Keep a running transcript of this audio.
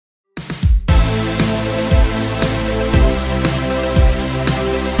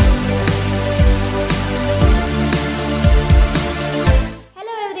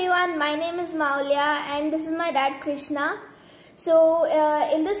Dad Krishna. So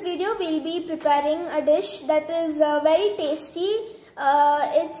in this video we'll be preparing a dish that is very tasty.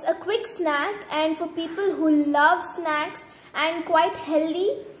 It's a quick snack, and for people who love snacks and quite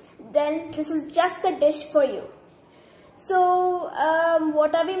healthy, then this is just the dish for you. So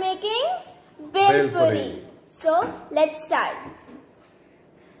what are we making? Bhel puri. So let's start.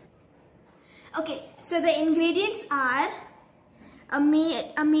 Okay, so the ingredients are a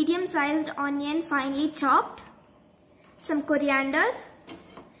medium-sized onion finely chopped, some coriander,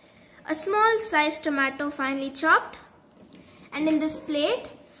 a small-sized tomato finely chopped, and in this plate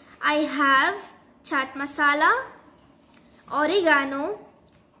I have chaat masala, oregano,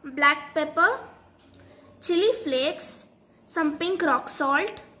 black pepper, chili flakes, some pink rock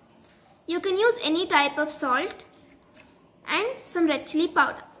salt. You can use any type of salt, and some red chili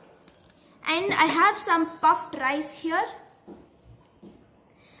powder. And I have some puffed rice here.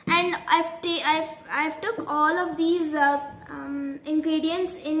 And I've took all of these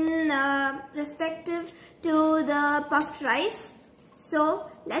ingredients in respective to the puffed rice.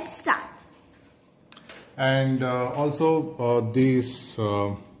 So let's start. And also these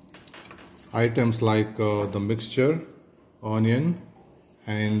items like the mixture, onion,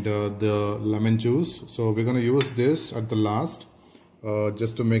 and the lemon juice. So we're going to use this at the last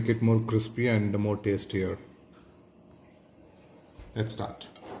just to make it more crispy and more tastier. Let's start.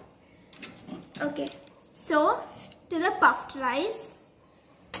 Okay, so to the puffed rice,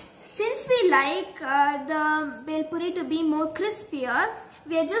 since we like the bhel puri to be more crispier,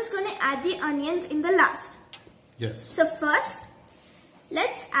 we are just going to add the onions in the last. Yes. So first,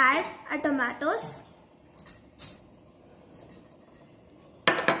 let's add our tomatoes.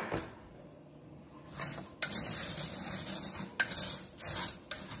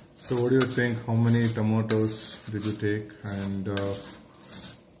 So what do you think? How many tomatoes did you take, and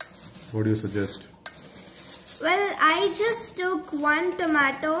what do you suggest? Well, I just took one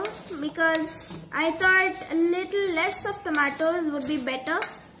tomato because I thought a little less of tomatoes would be better.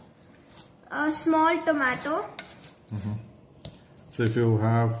 A small tomato. So if you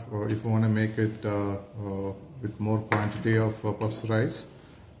have, if you want to make it with more quantity of puffed rice,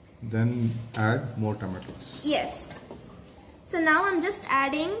 then add more tomatoes. Yes. So now I'm just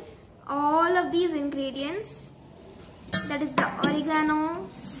adding all of these ingredients. That is the oregano,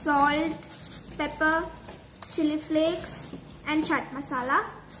 salt, pepper, chili flakes, and chaat masala.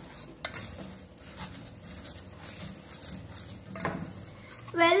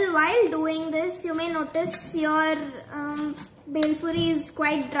 Well, while doing this, you may notice your bhel puri is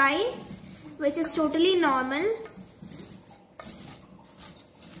quite dry, which is totally normal.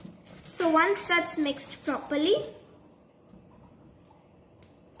 So once that's mixed properly,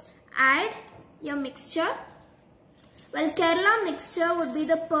 add your mixture. Well, Kerala mixture would be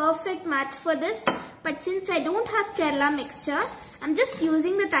the perfect match for this, but since I don't have Kerala mixture, I'm just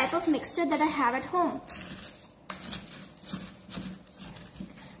using the type of mixture that I have at home.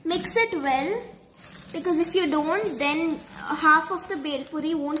 Mix it well, because if you don't, then half of the bhel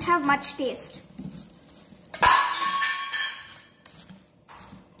puri won't have much taste.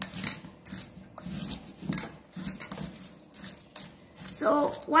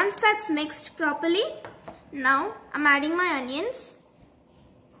 So once that's mixed properly, now I'm adding my onions.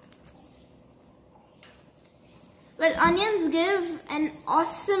 Well, onions give an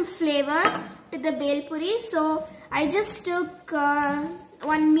awesome flavor to the bhel puri, so I just took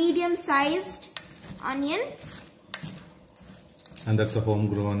one medium-sized onion. And that's a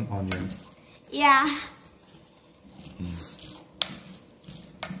homegrown onion. Yeah.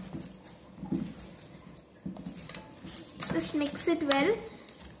 Just mix it well.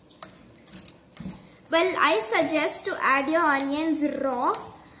 Well, I suggest to add your onions raw,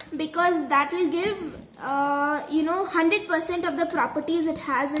 because that will give 100% of the properties it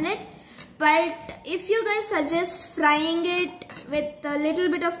has in it. But if you guys suggest frying it with a little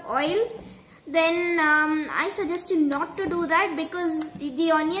bit of oil, then I suggest you not to do that, because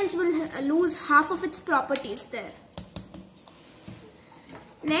the onions will lose half of its properties there.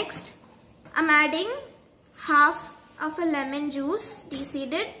 Next, I'm adding half of a lemon juice,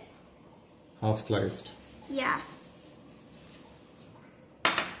 de-seeded. Half sliced. Yeah.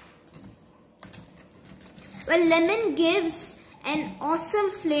 Well, lemon gives an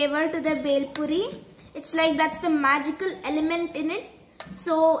awesome flavor to the bhel puri. It's like that's the magical element in it.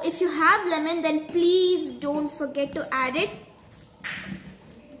 So if you have lemon, then please don't forget to add it,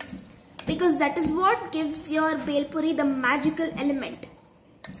 because that is what gives your bhel puri the magical element.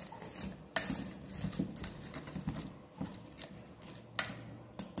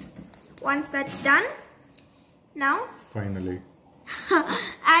 Once that's done, now Finally.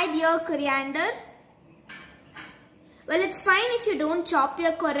 add your coriander. Well, it's fine if you don't chop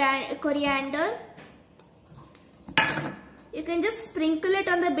your coriander. You can just sprinkle it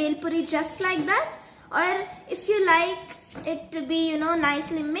on the bhel puri just like that. Or if you like it to be,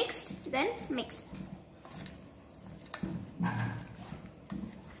 nicely mixed, then mix it.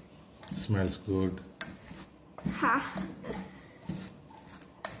 Smells good. Ha.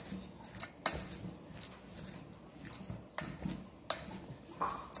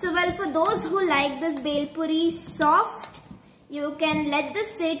 So well, for those who like this bhel puri soft, you can let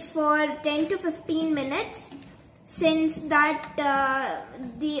this sit for 10 to 15 minutes. Since that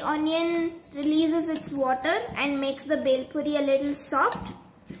the onion releases its water and makes the bhel puri a little soft.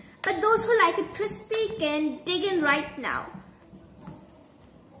 But those who like it crispy can dig in right now.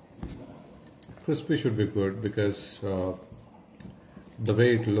 Crispy should be good because the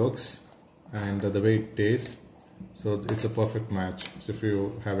way it looks and the way it tastes, so it's a perfect match. So if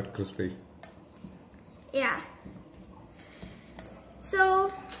you have it crispy. Yeah.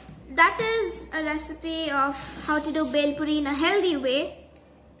 So that is a recipe of how to do bhel puri in a healthy way.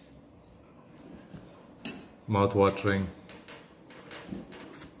 Mouth watering.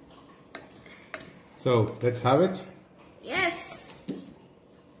 So let's have it. Yes.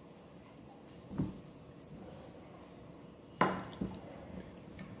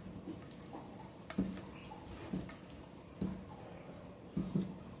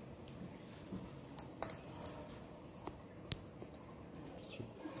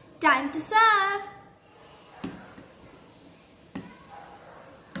 Time to serve.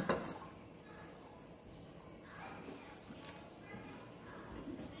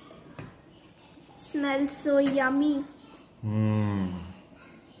 Smells so yummy. And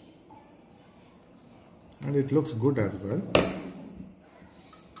it looks good as well.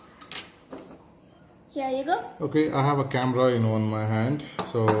 Here you go. Okay, I have a camera on my hand,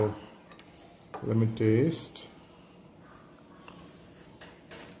 so let me taste.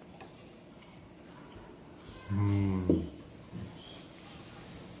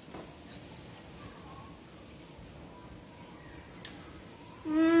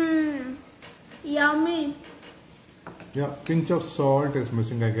 Yummy. Yeah, pinch of salt is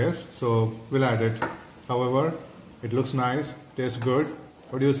missing, I guess, so we'll add it. However, it looks nice, tastes good.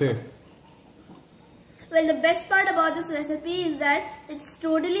 What do you say? Well, the best part about this recipe is that it's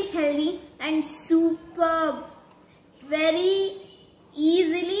totally healthy and superb. Very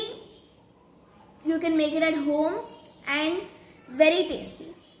easily you can make it at home and very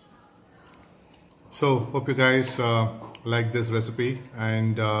tasty. So, hope you guys like this recipe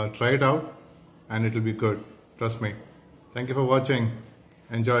and try it out, and it will be good. Trust me. Thank you for watching.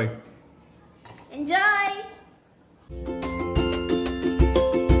 Enjoy. Enjoy!